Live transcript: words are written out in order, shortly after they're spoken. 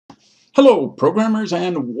Hello, programmers,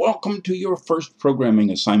 and welcome to your first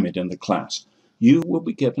programming assignment in the class. You will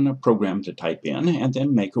be given a program to type in and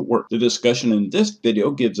then make it work. The discussion in this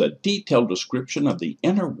video gives a detailed description of the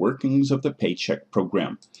inner workings of the Paycheck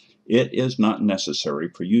program. It is not necessary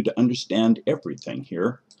for you to understand everything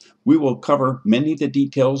here. We will cover many of the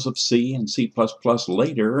details of C and C++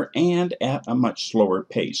 later and at a much slower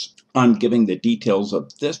pace. I'm giving the details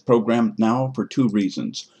of this program now for two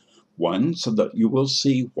reasons. One, so that you will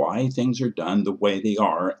see why things are done the way they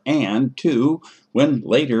are, and two, when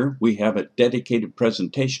later we have a dedicated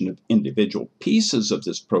presentation of individual pieces of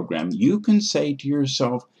this program, you can say to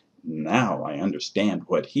yourself, now I understand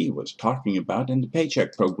what he was talking about in the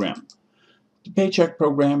Paycheck program. The Paycheck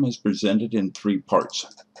program is presented in three parts.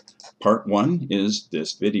 Part one is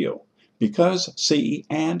this video. Because C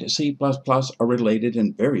and C++ are related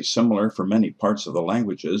and very similar for many parts of the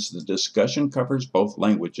languages, the discussion covers both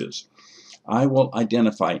languages. I will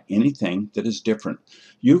identify anything that is different.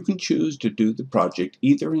 You can choose to do the project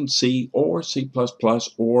either in C or C++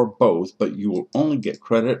 or both, but you will only get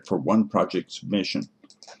credit for one project submission.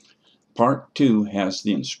 Part 2 has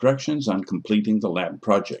the instructions on completing the lab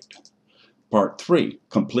project. Part 3,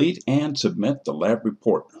 complete and submit the lab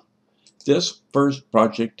report. This first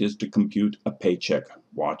project is to compute a paycheck.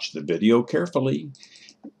 Watch the video carefully.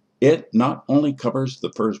 It not only covers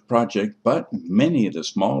the first project, but many of the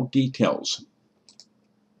small details.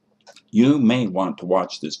 You may want to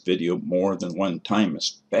watch this video more than one time,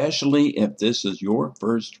 especially if this is your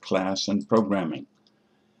first class in programming.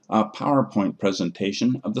 A PowerPoint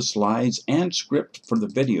presentation of the slides and script for the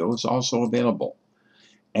video is also available.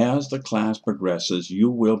 As the class progresses, you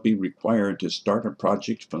will be required to start a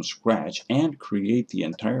project from scratch and create the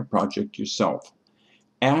entire project yourself.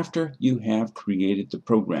 After you have created the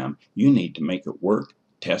program, you need to make it work,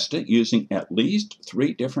 test it using at least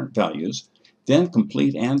 3 different values, then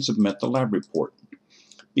complete and submit the lab report.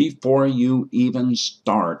 Before you even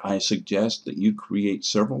start, I suggest that you create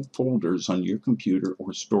several folders on your computer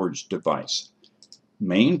or storage device.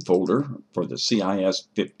 Main folder for the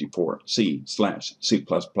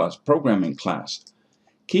CIS54C/C++ programming class.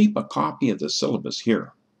 Keep a copy of the syllabus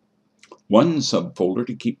here. One subfolder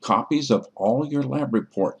to keep copies of all your lab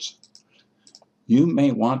reports. You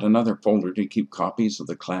may want another folder to keep copies of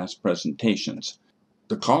the class presentations.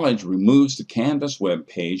 The college removes the Canvas web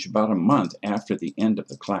page about a month after the end of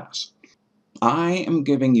the class. I am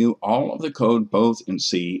giving you all of the code both in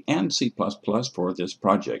C and C++ for this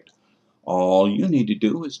project. All you need to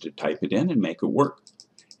do is to type it in and make it work.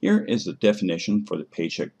 Here is the definition for the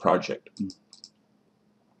Paycheck project.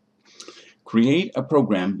 Create a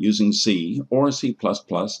program using C or C++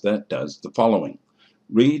 that does the following.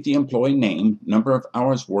 Read the employee name, number of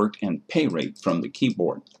hours worked, and pay rate from the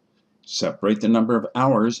keyboard. Separate the number of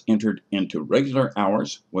hours entered into regular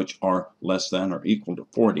hours, which are less than or equal to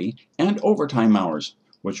 40, and overtime hours,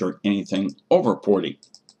 which are anything over 40.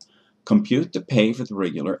 Compute the pay for the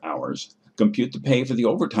regular hours. Compute the pay for the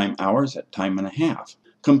overtime hours at time and a half.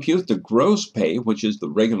 Compute the gross pay, which is the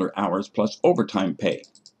regular hours plus overtime pay.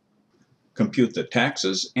 Compute the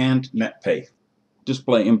taxes and net pay.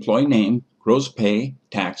 Display employee name, gross pay,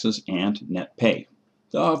 taxes, and net pay.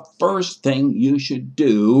 The first thing you should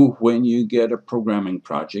do when you get a programming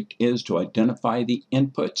project is to identify the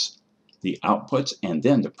inputs, the outputs, and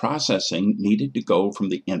then the processing needed to go from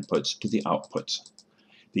the inputs to the outputs.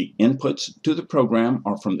 The inputs to the program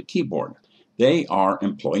are from the keyboard. They are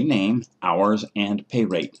employee name, hours, and pay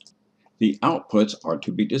rate. The outputs are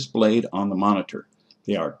to be displayed on the monitor.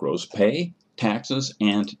 They are gross pay, taxes,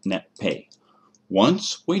 and net pay.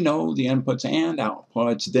 Once we know the inputs and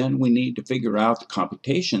outputs, then we need to figure out the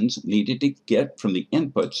computations needed to get from the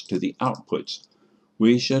inputs to the outputs.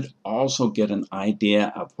 We should also get an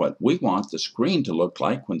idea of what we want the screen to look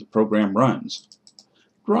like when the program runs.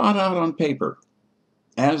 Draw it out on paper.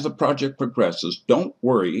 As the project progresses, don't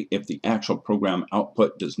worry if the actual program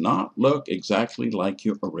output does not look exactly like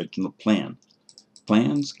your original plan.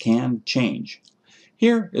 Plans can change.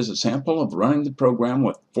 Here is a sample of running the program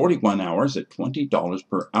with 41 hours at $20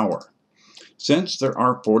 per hour. Since there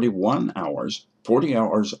are 41 hours, 40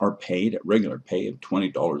 hours are paid at regular pay of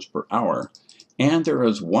 $20 per hour, and there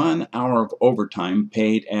is 1 hour of overtime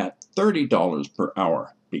paid at $30 per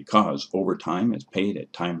hour because overtime is paid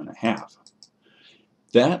at time and a half.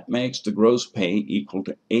 That makes the gross pay equal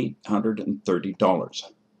to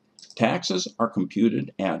 $830. Taxes are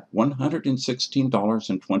computed at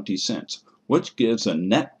 $116.20, which gives a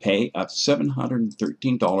net pay of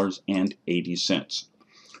 $713.80.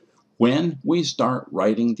 When we start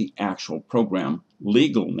writing the actual program,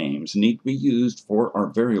 legal names need to be used for our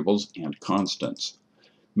variables and constants.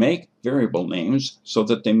 Make variable names so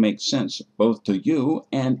that they make sense both to you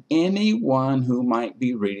and anyone who might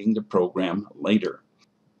be reading the program later.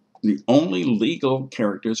 The only legal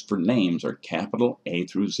characters for names are capital A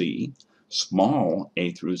through Z, small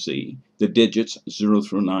a through Z, the digits 0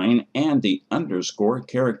 through 9, and the underscore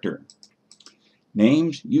character.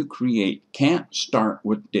 Names you create can't start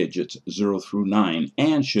with digits 0 through 9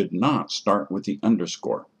 and should not start with the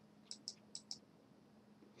underscore.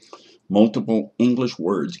 Multiple English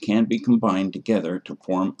words can be combined together to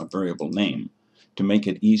form a variable name. To make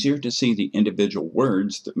it easier to see the individual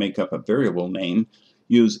words that make up a variable name,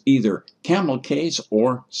 use either camel case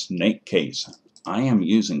or snake case. I am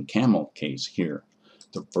using camel case here.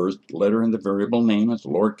 The first letter in the variable name is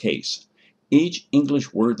lowercase. Each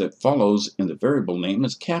English word that follows in the variable name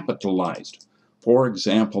is capitalized. For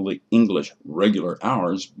example, the English regular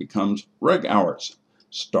hours becomes reg hours,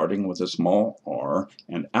 starting with a small r,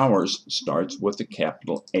 and hours starts with a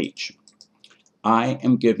capital H. I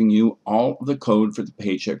am giving you all of the code for the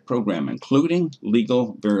Paycheck program, including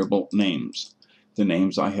legal variable names. The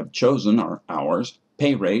names I have chosen are hours,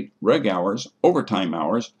 pay rate, reg hours, overtime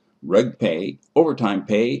hours, reg pay, overtime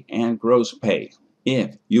pay, and gross pay.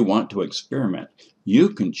 If you want to experiment, you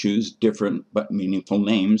can choose different but meaningful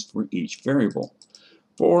names for each variable.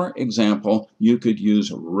 For example, you could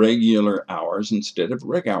use regular hours instead of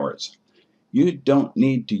reg hours. You don't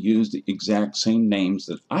need to use the exact same names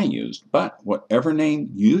that I used, but whatever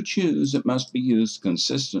name you choose, it must be used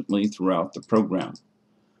consistently throughout the program.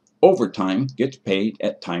 Overtime gets paid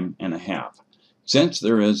at time and a half. Since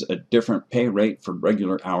there is a different pay rate for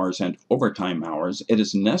regular hours and overtime hours, it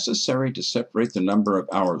is necessary to separate the number of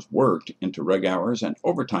hours worked into reg hours and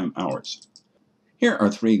overtime hours. Here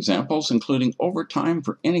are 3 examples, including overtime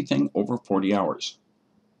for anything over 40 hours.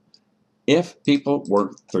 If people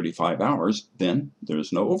work 35 hours, then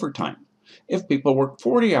there's no overtime. If people work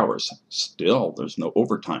 40 hours, still there's no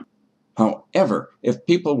overtime. However, if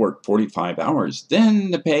people work 45 hours,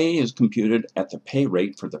 then the pay is computed at the pay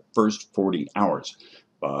rate for the first 40 hours.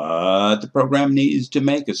 But the program needs to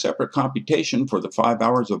make a separate computation for the 5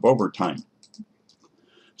 hours of overtime.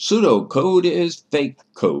 Pseudocode is fake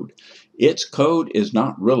code. Its code is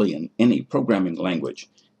not really in any programming language.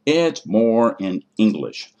 It's more in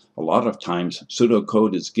English. A lot of times,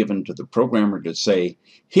 pseudocode is given to the programmer to say,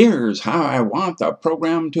 here's how I want the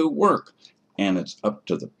program to work. And it's up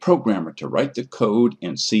to the programmer to write the code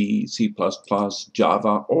in C, C++,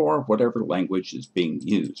 Java, or whatever language is being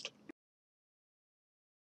used.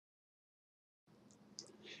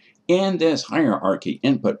 In this hierarchy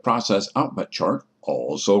input process output chart,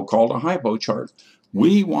 also called a hypo chart,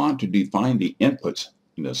 we want to define the inputs.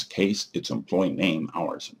 In this case, it's employee name,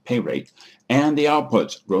 hours, and pay rate, and the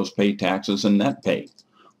outputs, gross pay, taxes, and net pay.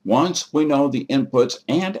 Once we know the inputs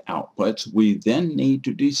and outputs, we then need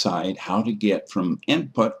to decide how to get from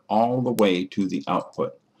input all the way to the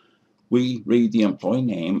output. We read the employee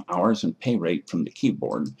name, hours, and pay rate from the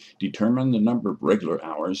keyboard, determine the number of regular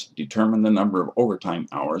hours, determine the number of overtime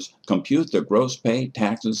hours, compute the gross pay,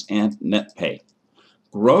 taxes, and net pay.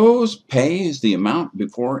 Gross pay is the amount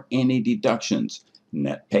before any deductions.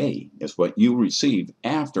 Net pay is what you receive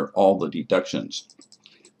after all the deductions.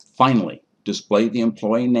 Finally, display the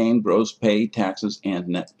employee name, gross pay, taxes, and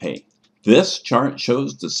net pay. This chart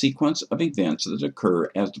shows the sequence of events that occur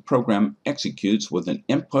as the program executes with an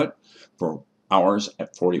input for hours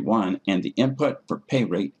at 41 and the input for pay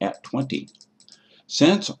rate at 20.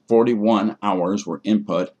 Since 41 hours were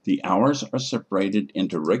input, the hours are separated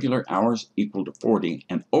into regular hours equal to 40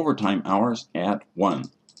 and overtime hours at 1.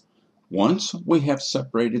 Once we have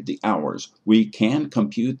separated the hours, we can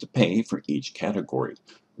compute the pay for each category.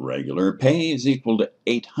 Regular pay is equal to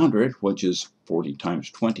 800, which is 40 times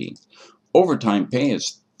 20. Overtime pay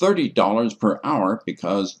is $30 per hour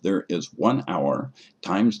because there is 1 hour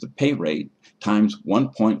times the pay rate times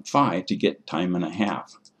 1.5 to get time and a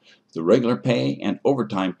half. The regular pay and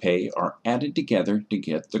overtime pay are added together to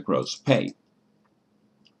get the gross pay.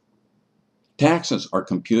 Taxes are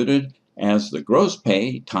computed as the gross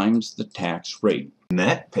pay times the tax rate.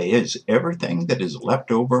 Net pay is everything that is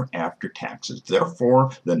left over after taxes.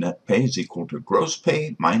 Therefore, the net pay is equal to gross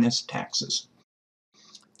pay minus taxes.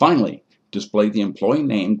 Finally, display the employee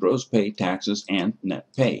name, gross pay, taxes, and net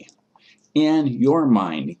pay. In your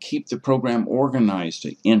mind, keep the program organized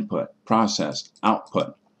to input, process,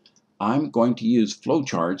 output. I'm going to use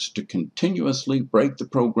flowcharts to continuously break the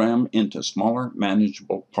program into smaller,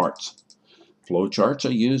 manageable parts. Flowcharts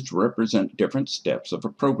are used to represent different steps of a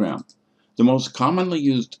program. The most commonly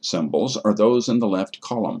used symbols are those in the left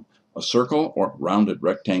column. A circle or rounded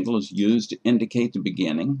rectangle is used to indicate the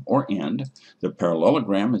beginning or end. The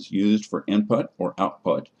parallelogram is used for input or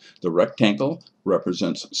output. The rectangle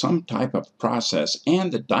represents some type of process,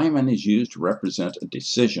 and the diamond is used to represent a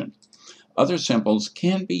decision. Other symbols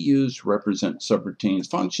can be used to represent subroutines,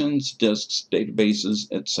 functions, disks, databases,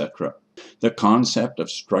 etc. The concept of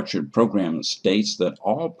structured programs states that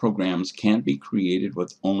all programs can be created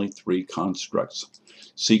with only three constructs: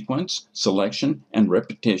 sequence, selection, and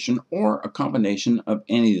repetition, or a combination of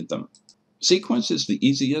any of them. Sequence is the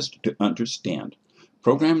easiest to understand.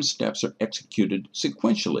 Program steps are executed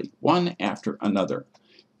sequentially, one after another.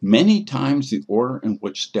 Many times the order in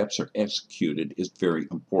which steps are executed is very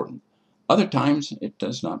important. Other times it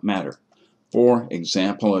does not matter. For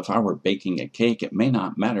example, if I were baking a cake, it may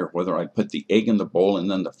not matter whether I put the egg in the bowl and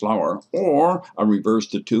then the flour, or I reverse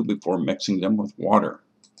the two before mixing them with water.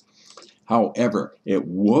 However, it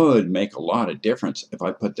would make a lot of difference if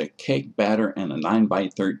I put the cake batter in a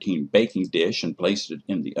 9x13 baking dish and placed it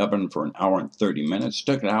in the oven for an hour and 30 minutes,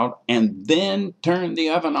 took it out, and then turned the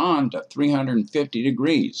oven on to 350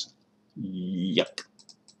 degrees. Yuck!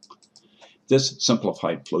 This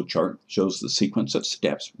simplified flowchart shows the sequence of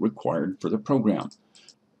steps required for the program.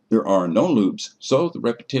 There are no loops, so the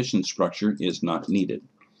repetition structure is not needed.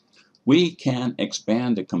 We can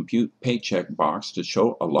expand the CppPaycheck box to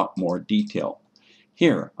show a lot more detail.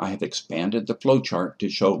 Here, I have expanded the flowchart to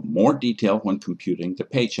show more detail when computing the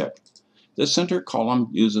paycheck. The center column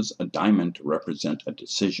uses a diamond to represent a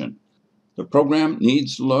decision. The program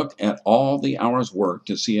needs to look at all the hours worked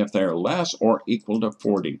to see if they are less or equal to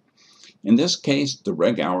 40. In this case, the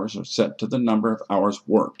reg hours are set to the number of hours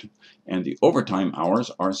worked, and the overtime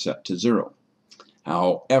hours are set to 0.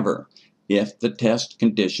 However, if the test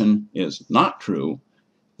condition is not true,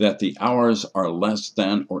 that the hours are less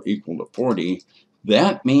than or equal to 40,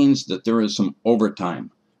 that means that there is some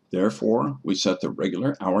overtime. Therefore, we set the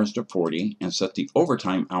regular hours to 40 and set the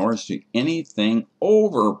overtime hours to anything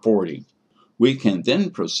over 40. We can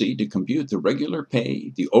then proceed to compute the regular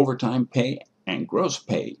pay, the overtime pay, and gross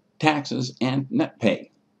pay, taxes, and net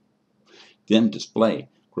pay. Then display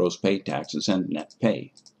gross pay, taxes, and net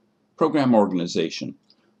pay. Program organization.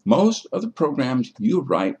 Most of the programs you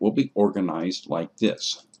write will be organized like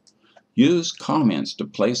this. Use comments to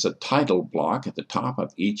place a title block at the top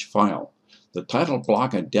of each file. The title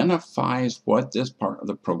block identifies what this part of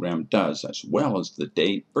the program does, as well as the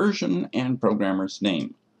date, version, and programmer's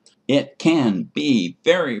name. It can be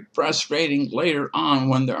very frustrating later on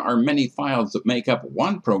when there are many files that make up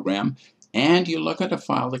one program, and you look at a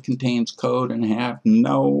file that contains code and have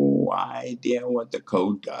no idea what the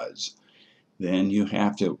code does. Then you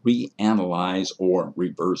have to reanalyze or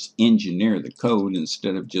reverse engineer the code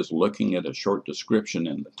instead of just looking at a short description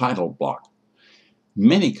in the title block.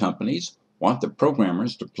 Many companies want the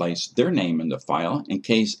programmers to place their name in the file in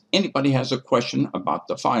case anybody has a question about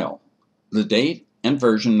the file. The date and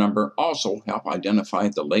version number also help identify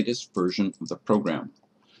the latest version of the program.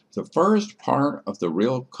 The first part of the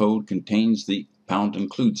real code contains the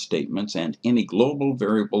 #include statements and any global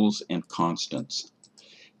variables and constants.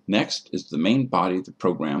 Next is the main body of the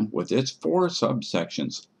program with its 4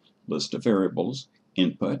 subsections: list of variables,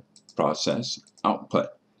 input, process, output.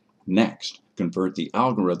 Next, convert the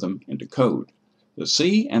algorithm into code. The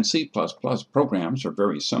C and C++ programs are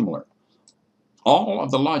very similar. All of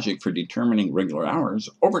the logic for determining regular hours,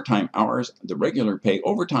 overtime hours, the regular pay,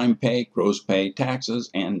 overtime pay, gross pay, taxes,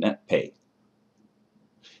 and net pay.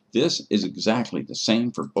 This is exactly the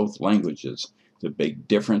same for both languages. The big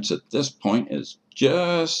difference at this point is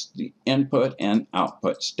just the input and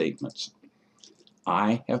output statements.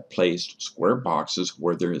 I have placed square boxes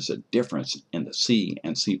where there is a difference in the C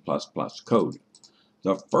and C++ code.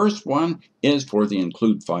 The first one is for the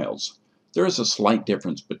include files. There is a slight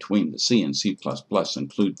difference between the C and C++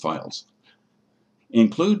 include files.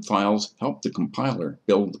 Include files help the compiler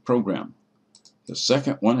build the program. The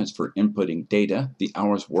second one is for inputting data, the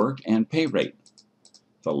hours worked, and pay rate.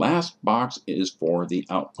 The last box is for the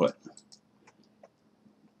output.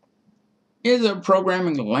 Is a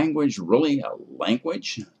programming language really a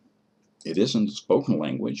language? It isn't a spoken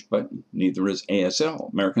language, but neither is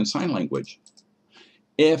ASL, American Sign Language.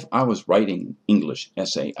 If I was writing an English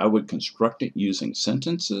essay, I would construct it using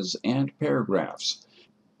sentences and paragraphs.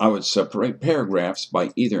 I would separate paragraphs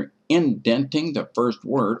by either indenting the first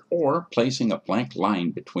word or placing a blank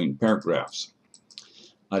line between paragraphs.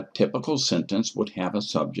 A typical sentence would have a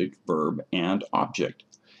subject, verb, and object.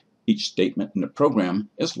 Each statement in the program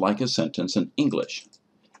is like a sentence in English.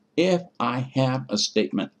 If I have a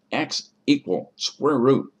statement x equal square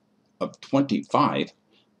root of 25,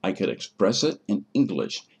 I could express it in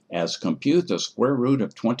English as compute the square root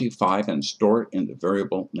of 25 and store it in the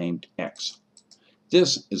variable named x.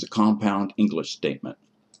 This is a compound English statement.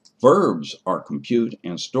 Verbs are compute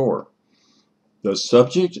and store. The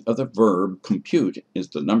subject of the verb compute is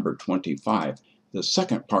the number 25. The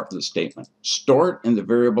second part of the statement, store it in the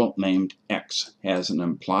variable named x, has an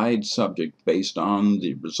implied subject based on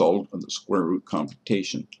the result of the square root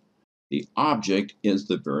computation. The object is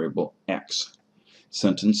the variable x.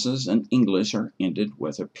 Sentences in English are ended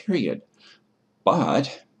with a period,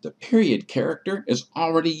 but the period character is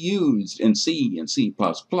already used in C and C++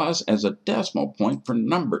 as a decimal point for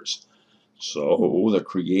numbers. So the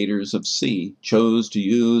creators of C chose to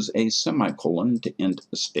use a semicolon to end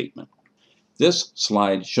a statement. This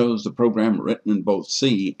slide shows the program written in both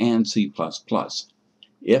C and C++.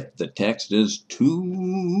 If the text is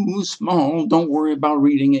too small, don't worry about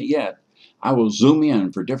reading it yet. I will zoom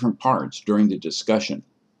in for different parts during the discussion.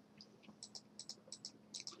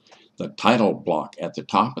 The title block at the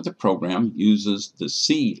top of the program uses the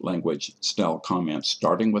C language style comments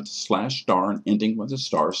starting with a /* and ending with a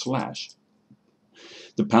 */.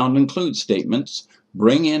 The pound include statements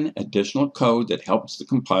bring in additional code that helps the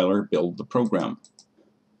compiler build the program.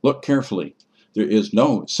 Look carefully. There is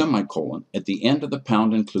no semicolon at the end of the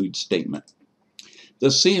pound include statement. The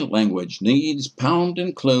C language needs pound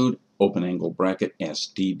include open angle bracket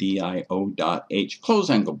stdio.h close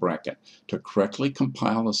angle bracket to correctly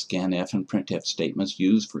compile the scanf and printf statements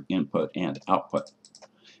used for input and output.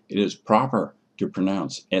 It is proper to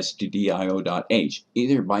pronounce stdio.h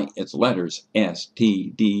either by its letters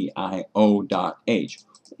stdio.h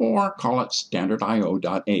or call it standard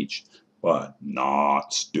io.h, but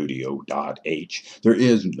not studio.h. There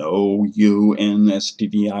is no U in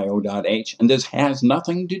stdio.h, and this has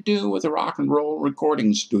nothing to do with a rock and roll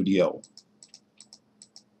recording studio.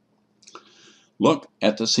 Look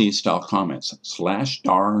at the C style comments,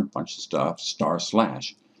 /*, bunch of stuff,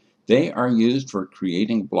 //. They are used for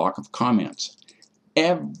creating a block of comments.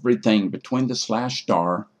 Everything between the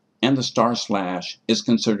 /* and the / is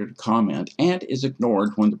considered a comment and is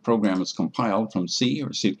ignored when the program is compiled from C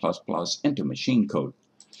or C++ into machine code.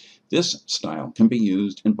 This style can be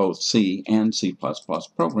used in both C and C++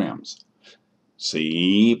 programs.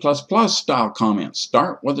 C++ style comments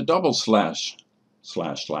start with a double //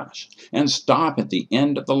 and stop at the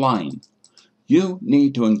end of the line. You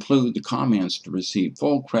need to include the comments to receive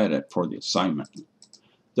full credit for the assignment.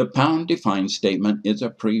 The pound define statement is a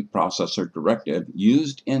preprocessor directive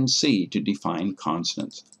used in C to define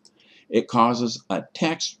constants. It causes a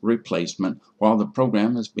text replacement while the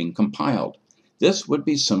program is being compiled. This would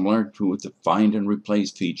be similar to the find and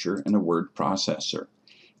replace feature in a word processor.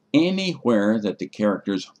 Anywhere that the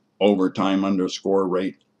characters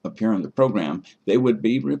overtime_rate appear in the program, they would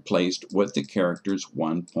be replaced with the characters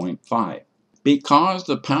 1.5. Because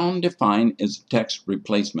the pound define is a text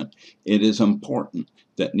replacement, it is important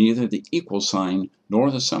that neither the equal sign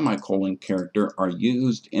nor the semicolon character are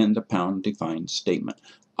used in the pound define statement.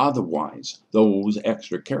 Otherwise, those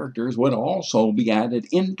extra characters would also be added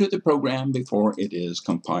into the program before it is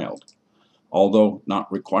compiled. Although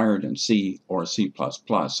not required in C or C++,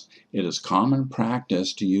 it is common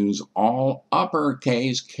practice to use all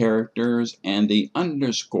uppercase characters and the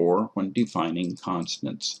underscore when defining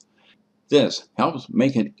constants. This helps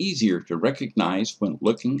make it easier to recognize when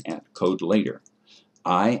looking at code later.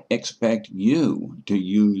 I expect you to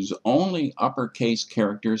use only uppercase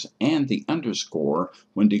characters and the underscore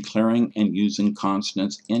when declaring and using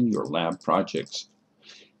constants in your lab projects.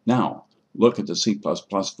 Now, look at the C++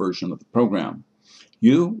 version of the program.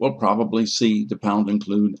 You will probably see the pound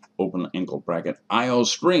include open angle bracket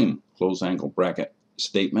IOStream close angle bracket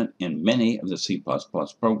statement in many of the C++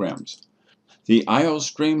 programs. The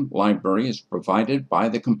IOStream library is provided by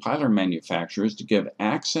the compiler manufacturers to give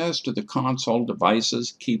access to the console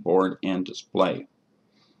devices, keyboard, and display.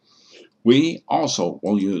 We also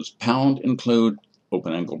will use pound include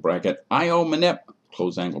open angle bracket IOmanip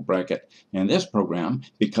close angle bracket in this program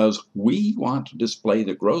because we want to display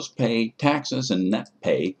the gross pay, taxes, and net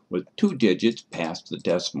pay with 2 digits past the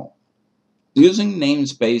decimal. Using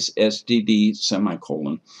namespace std :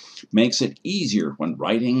 makes it easier when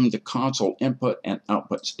writing the console input and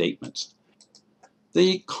output statements.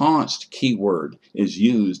 The const keyword is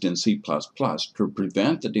used in C++ to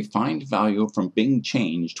prevent the defined value from being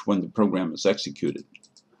changed when the program is executed.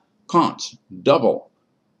 Const double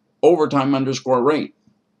overtime_rate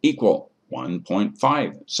equal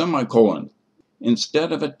 1.5 .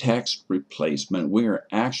 Instead of a text replacement, we are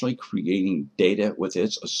actually creating data with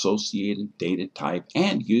its associated data type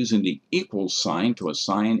and using the equal sign to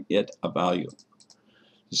assign it a value.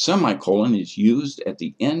 The semicolon is used at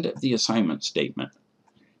the end of the assignment statement.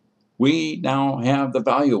 We now have the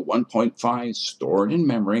value of 1.5 stored in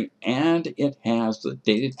memory, and it has the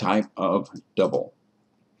data type of double.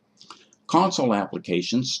 Console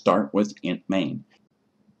applications start with int main.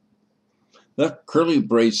 The curly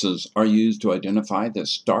braces are used to identify the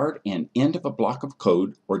start and end of a block of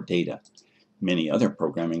code or data. Many other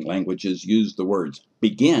programming languages use the words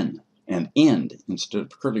begin and end instead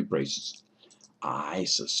of curly braces. I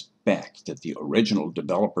suspect that the original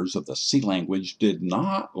developers of the C language did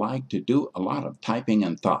not like to do a lot of typing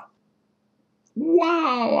and thought,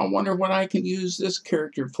 wow, I wonder what I can use this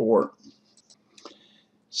character for.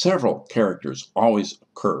 Several characters always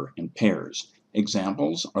occur in pairs.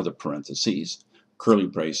 Examples are the parentheses, curly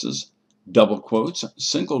braces, double quotes,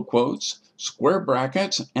 single quotes, square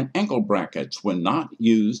brackets, and angle brackets when not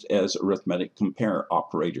used as arithmetic compare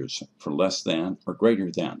operators for less than or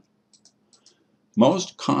greater than.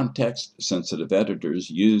 Most context-sensitive editors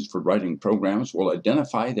used for writing programs will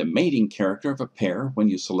identify the mating character of a pair when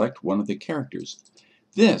you select one of the characters.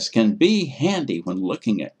 This can be handy when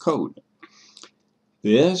looking at code.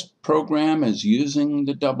 This program is using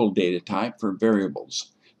the double data type for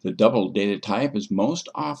variables. The double data type is most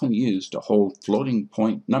often used to hold floating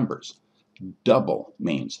point numbers. Double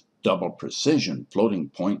means double precision floating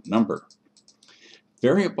point number.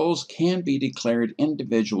 Variables can be declared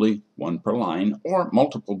individually, one per line, or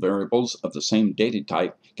multiple variables of the same data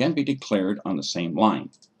type can be declared on the same line.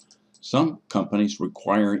 Some companies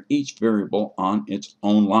require each variable on its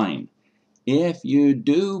own line. If you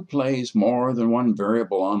do place more than one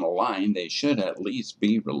variable on a line, they should at least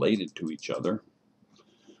be related to each other.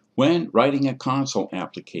 When writing a console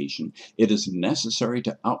application, it is necessary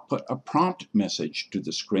to output a prompt message to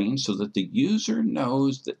the screen so that the user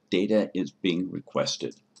knows that data is being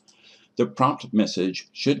requested. The prompt message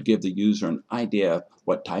should give the user an idea of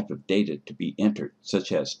what type of data to be entered,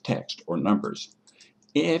 such as text or numbers.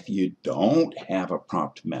 If you don't have a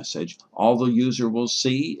prompt message, all the user will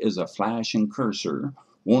see is a flashing cursor,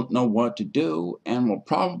 won't know what to do, and will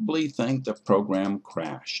probably think the program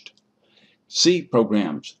crashed. C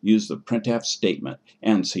programs use the printf statement,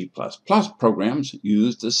 and C++ programs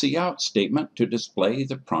use the cout statement to display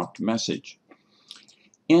the prompt message.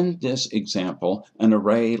 In this example, an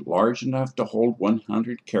array large enough to hold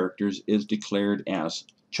 100 characters is declared as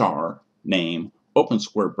char name open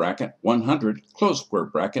square bracket 100 close square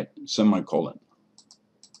bracket semicolon.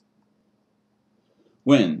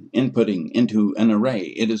 When inputting into an array,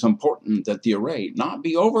 it is important that the array not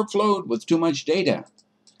be overflowed with too much data.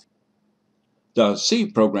 The C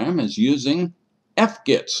program is using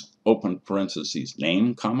fgets open parentheses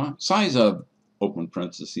name comma size of open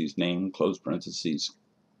parentheses name close parentheses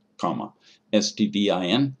comma,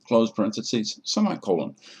 stdin, close parentheses,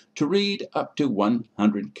 semicolon, to read up to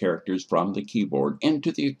 100 characters from the keyboard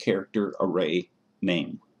into the character array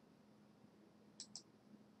name.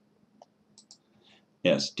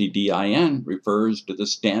 stdin refers to the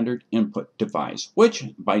standard input device, which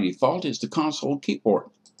by default is the console keyboard.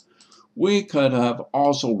 We could have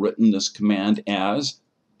also written this command as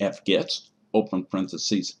fgets open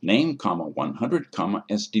parentheses name comma 100 comma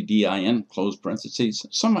stdin close parentheses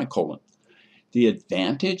semicolon. The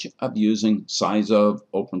advantage of using size of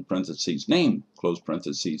open parentheses name close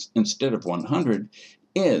parentheses instead of 100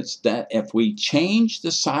 is that if we change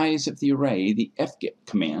the size of the array, the fget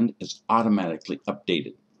command is automatically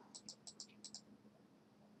updated.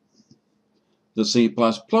 The C++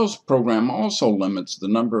 program also limits the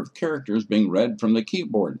number of characters being read from the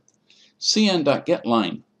keyboard.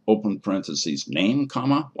 cn.getLine open parentheses name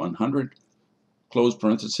comma 100 close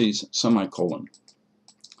parentheses semicolon.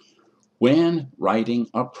 When writing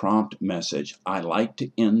a prompt message, I like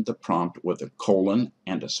to end the prompt with a colon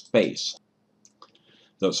and a space.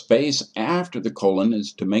 The space after the colon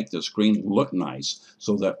is to make the screen look nice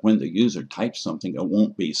so that when the user types something, it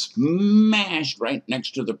won't be smashed right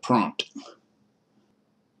next to the prompt.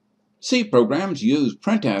 C programs use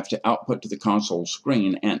printf to output to the console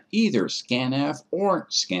screen and either scanf or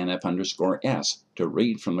scanf_s to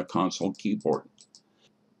read from the console keyboard.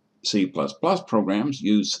 C++ programs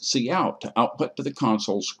use cout to output to the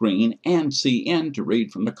console screen and cin to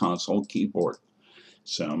read from the console keyboard.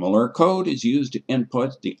 Similar code is used to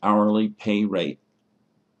input the hourly pay rate.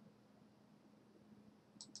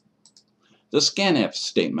 The scanf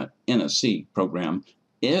statement in a C program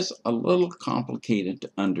is a little complicated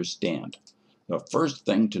to understand. The first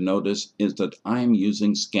thing to notice is that I'm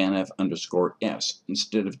using scanf_s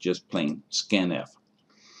instead of just plain scanf.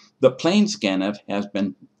 The plain scanf has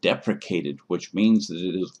been deprecated, which means that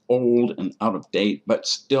it is old and out of date, but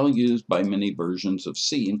still used by many versions of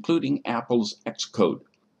C, including Apple's Xcode.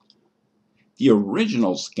 The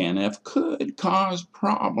original scanf could cause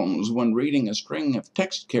problems when reading a string of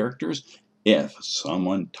text characters if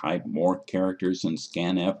someone typed more characters than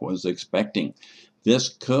scanf was expecting. This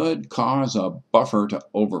could cause a buffer to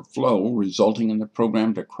overflow, resulting in the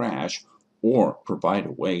program to crash, or provide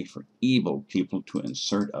a way for evil people to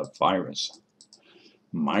insert a virus.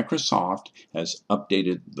 Microsoft has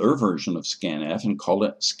updated their version of scanf and called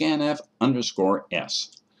it scanf_s.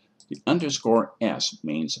 The _s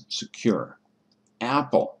means secure.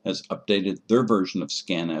 Apple has updated their version of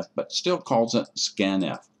scanf but still calls it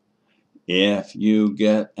scanf. If you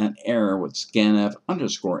get an error with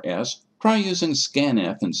scanf_s, try using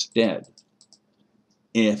scanf instead.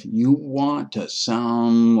 If you want to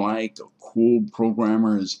sound like a cool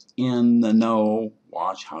programmer is in the know,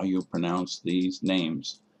 watch how you pronounce these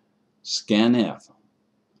names. Scanf,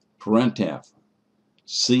 printf,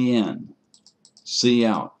 cin,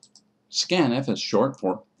 cout. Scanf is short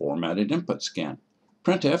for formatted input scan.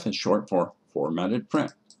 Printf is short for formatted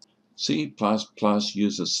print. C++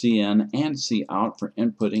 uses cin and cout for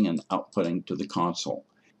inputting and outputting to the console.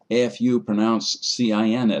 If you pronounce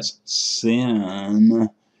cin as sin,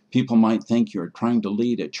 people might think you're trying to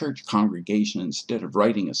lead a church congregation instead of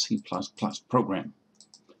writing a C++ program.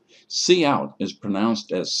 Cout is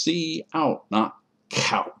pronounced as cout, not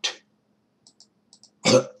cout.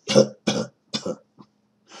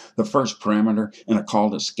 The first parameter in a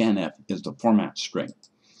call to scanf is the format string.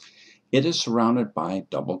 It is surrounded by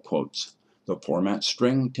double quotes. The format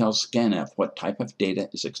string tells scanf what type of data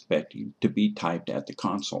is expected to be typed at the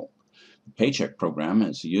console. The Paycheck program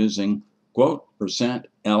is using quote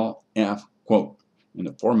 %LF quote in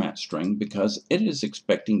the format string because it is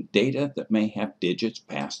expecting data that may have digits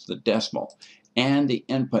past the decimal, and the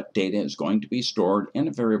input data is going to be stored in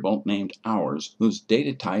a variable named hours whose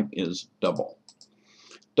data type is double.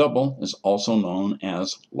 Double is also known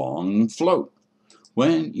as long float.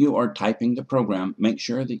 When you are typing the program, make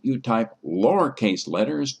sure that you type lowercase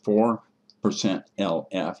letters for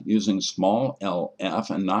 %LF using small lf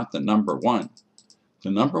and not the number 1. The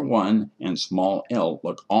number 1 and small l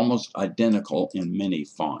look almost identical in many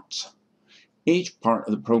fonts. Each part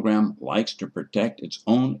of the program likes to protect its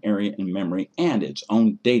own area in memory and its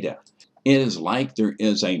own data. It is like there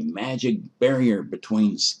is a magic barrier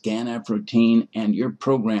between scanf routine and your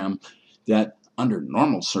program that under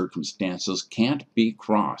normal circumstances can't be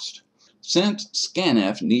crossed. Since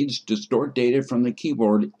scanf needs to store data from the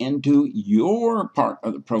keyboard into your part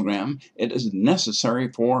of the program, it is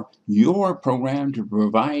necessary for your program to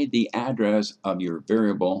provide the address of your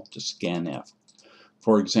variable to scanf.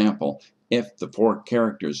 For example, if the 4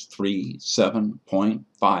 characters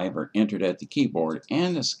 37.5 are entered at the keyboard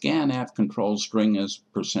and the scanf control string is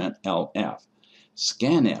 %LF,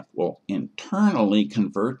 scanf will internally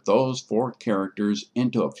convert those 4 characters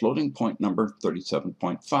into a floating point number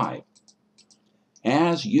 37.5.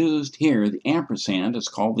 As used here, the ampersand is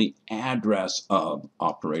called the address of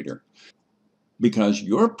operator. Because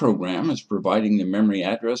your program is providing the memory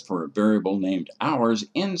address for a variable named hours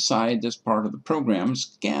inside this part of the program,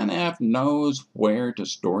 scanf knows where to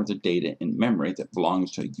store the data in memory that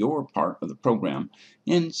belongs to your part of the program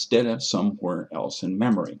instead of somewhere else in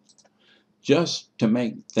memory. Just to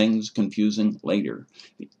make things confusing later,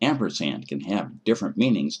 the ampersand can have different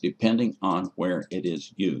meanings depending on where it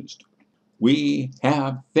is used. We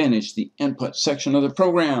have finished the input section of the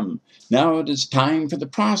program. Now it is time for the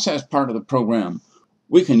process part of the program.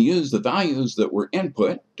 We can use the values that were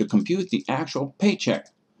input to compute the actual paycheck.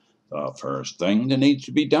 The first thing that needs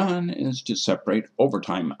to be done is to separate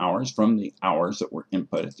overtime hours from the hours that were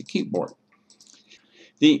input at the keyboard.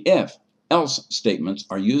 The if-else statements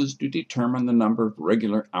are used to determine the number of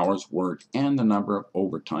regular hours worked and the number of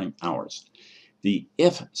overtime hours. The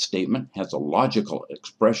if statement has a logical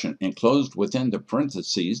expression enclosed within the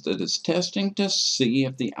parentheses that is testing to see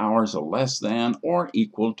if the hours are less than or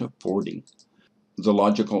equal to 40. The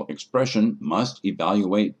logical expression must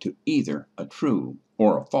evaluate to either a true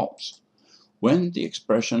or a false. When the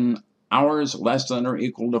expression hours less than or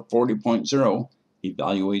equal to 40.0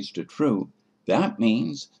 evaluates to true, that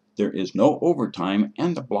means there is no overtime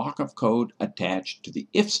and the block of code attached to the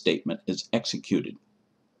if statement is executed.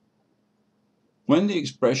 When the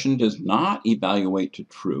expression does not evaluate to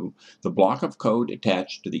true, the block of code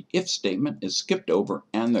attached to the if statement is skipped over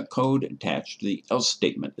and the code attached to the else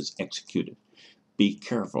statement is executed. Be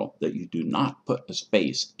careful that you do not put a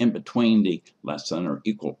space in between the less than or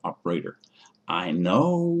equal operator. I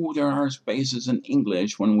know there are spaces in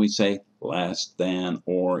English when we say less than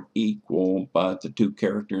or equal, but the 2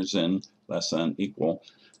 characters in less than equal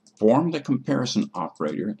form the comparison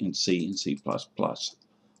operator in C and C++.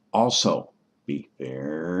 Also, Be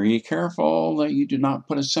very careful that you do not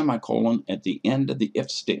put a semicolon at the end of the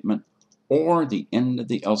if statement or the end of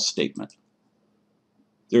the else statement.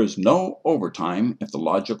 There is no overtime if the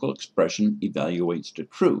logical expression evaluates to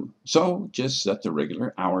true, so just set the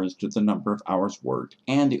regular hours to the number of hours worked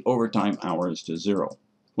and the overtime hours to 0.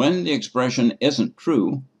 When the expression isn't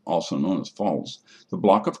true, also known as false, the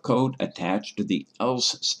block of code attached to the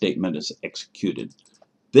else statement is executed.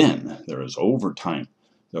 Then there is overtime.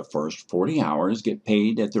 The first 40 hours get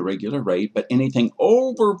paid at the regular rate, but anything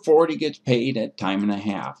over 40 gets paid at time and a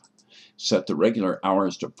half. Set the regular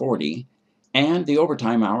hours to 40 and the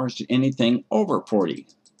overtime hours to anything over 40.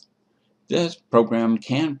 This program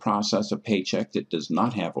can process a paycheck that does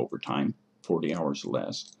not have overtime, 40 hours or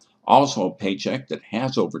less, also a paycheck that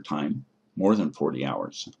has overtime, more than 40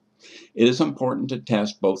 hours. It is important to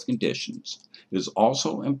test both conditions. It is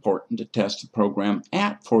also important to test the program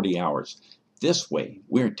at 40 hours. This way,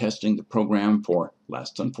 we are testing the program for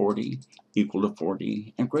less than 40, equal to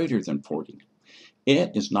 40, and greater than 40.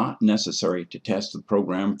 It is not necessary to test the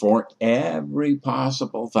program for every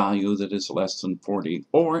possible value that is less than 40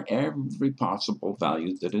 or every possible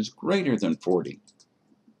value that is greater than 40.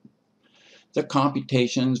 The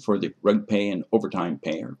computations for the reg pay and overtime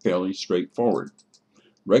pay are fairly straightforward.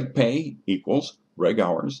 Reg pay equals reg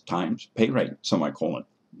hours times pay rate, semicolon.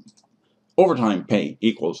 Overtime pay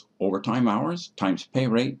equals overtime hours times pay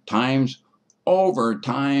rate times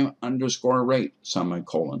overtime underscore rate,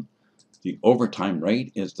 semicolon. The overtime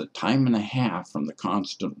rate is the time and a half from the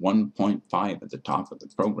constant 1.5 at the top of the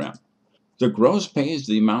program. The gross pay is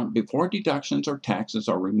the amount before deductions or taxes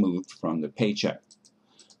are removed from the paycheck.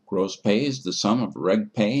 Gross pay is the sum of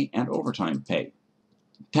reg pay and overtime pay.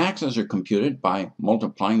 Taxes are computed by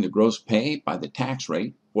multiplying the gross pay by the tax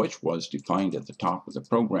rate, which was defined at the top of the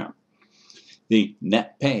program. The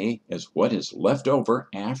net pay is what is left over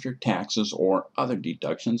after taxes or other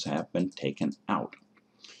deductions have been taken out.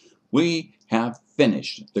 We have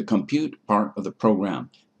finished the compute part of the program.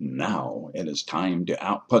 Now it is time to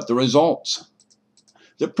output the results.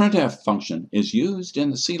 The printf function is used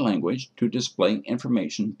in the C language to display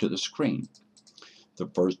information to the screen. The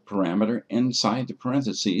first parameter inside the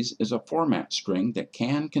parentheses is a format string that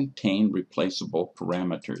can contain replaceable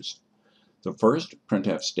parameters. The first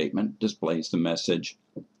printf statement displays the message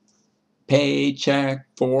paycheck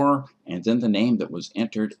for, and then the name that was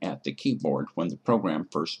entered at the keyboard when the program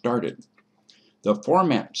first started. The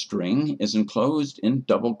format string is enclosed in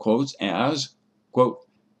double quotes as, quote,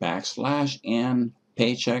 \n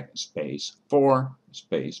paycheck space for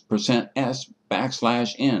space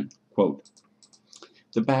 %s \n, quote.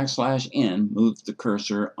 The \n moves the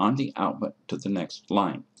cursor on the output to the next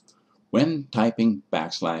line. When typing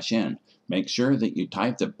 \n, make sure that you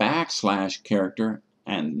type the / character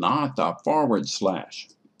and not the /.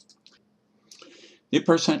 The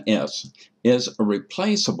 %s is a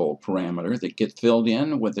replaceable parameter that gets filled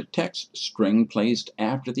in with a text string placed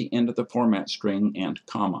after the end of the format string and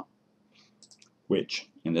comma, which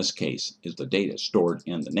in this case is the data stored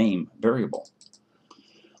in the name variable.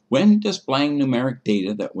 When displaying numeric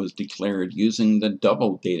data that was declared using the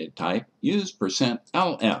double data type, use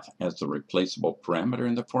 %lf as the replaceable parameter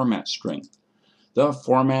in the format string. The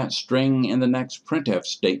format string in the next printf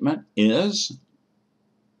statement is,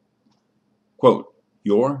 quote,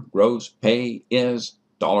 your gross pay is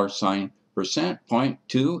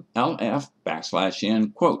 $%.2lf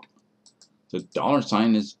 \n, quote. The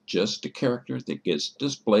 $sign is just a character that gets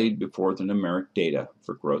displayed before the numeric data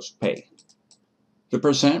for gross pay. The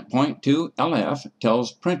 %.2lf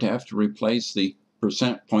tells printf to replace the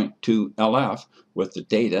 %.2lf with the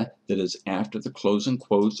data that is after the closing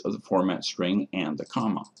quotes of the format string and the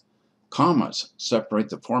comma. Commas separate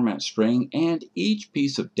the format string and each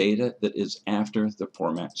piece of data that is after the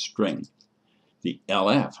format string. The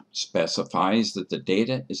LF specifies that the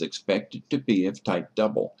data is expected to be of type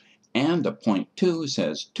double, and the .2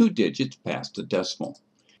 says 2 digits past the decimal.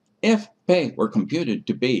 If pay were computed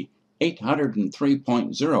to be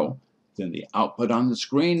 803.0, then the output on the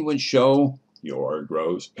screen would show your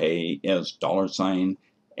gross pay is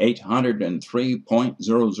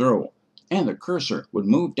 $803.00, and the cursor would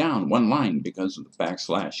move down one line because of the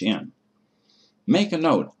 \n. Make a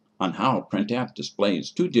note on how printf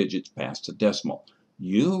displays 2 digits past the decimal.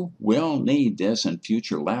 You will need this in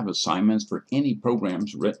future lab assignments for any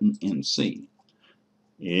programs written in C.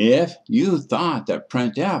 If you thought that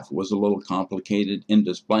printf was a little complicated in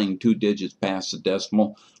displaying 2 digits past the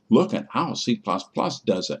decimal, look at how C++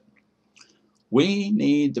 does it. We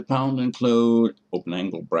need the pound include, open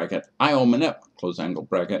angle bracket, IOmanip, close angle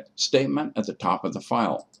bracket, statement at the top of the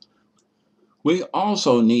file. We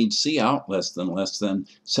also need cout less than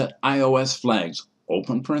set iOS flags,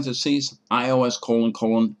 open parentheses,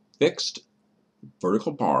 iOS : fixed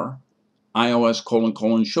vertical bar,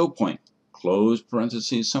 iOS : show point, close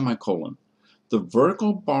parentheses, semicolon. The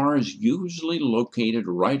vertical bar is usually located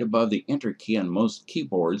right above the Enter key on most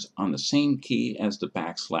keyboards on the same key as the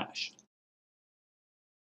backslash.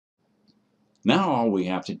 Now all we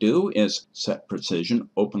have to do is set precision,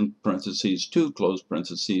 open parentheses to close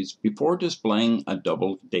parentheses, before displaying a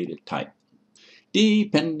double data type.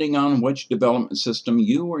 Depending on which development system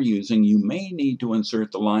you are using, you may need to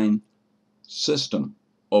insert the line system,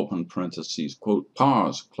 open parentheses, quote,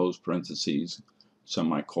 pause, close parentheses,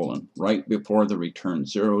 semicolon, right before the return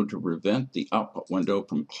 0 to prevent the output window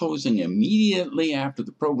from closing immediately after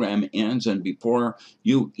the program ends and before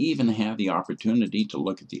you even have the opportunity to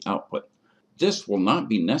look at the output. This will not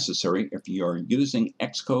be necessary if you are using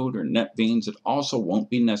Xcode or NetBeans. It also won't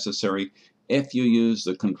be necessary if you use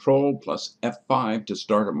the Control plus F5 to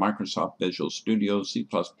start a Microsoft Visual Studio C+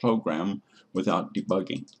 program without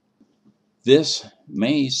debugging. This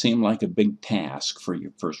may seem like a big task for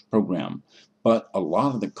your first program, but a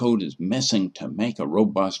lot of the code is missing to make a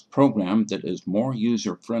robust program that is more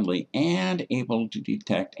user-friendly and able to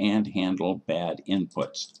detect and handle bad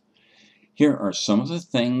inputs. Here are some of the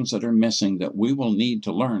things that are missing that we will need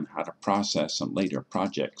to learn how to process in later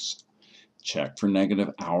projects. Check for negative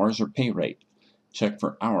hours or pay rate. Check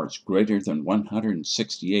for hours greater than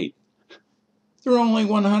 168. There are only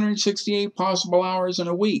 168 possible hours in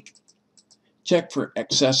a week. Check for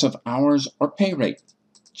excessive hours or pay rate.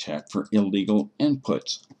 Check for illegal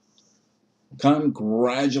inputs.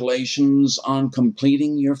 Congratulations on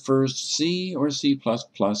completing your first C or C++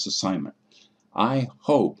 assignment. I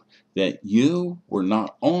hope that you were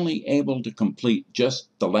not only able to complete just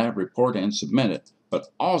the lab report and submit it, but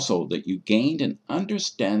also that you gained an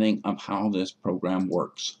understanding of how this program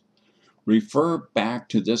works. Refer back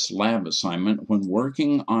to this lab assignment when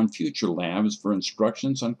working on future labs for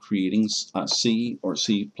instructions on creating a C or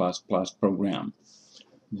C++ program.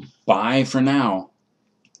 Bye for now.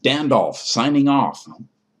 Dandolf signing off.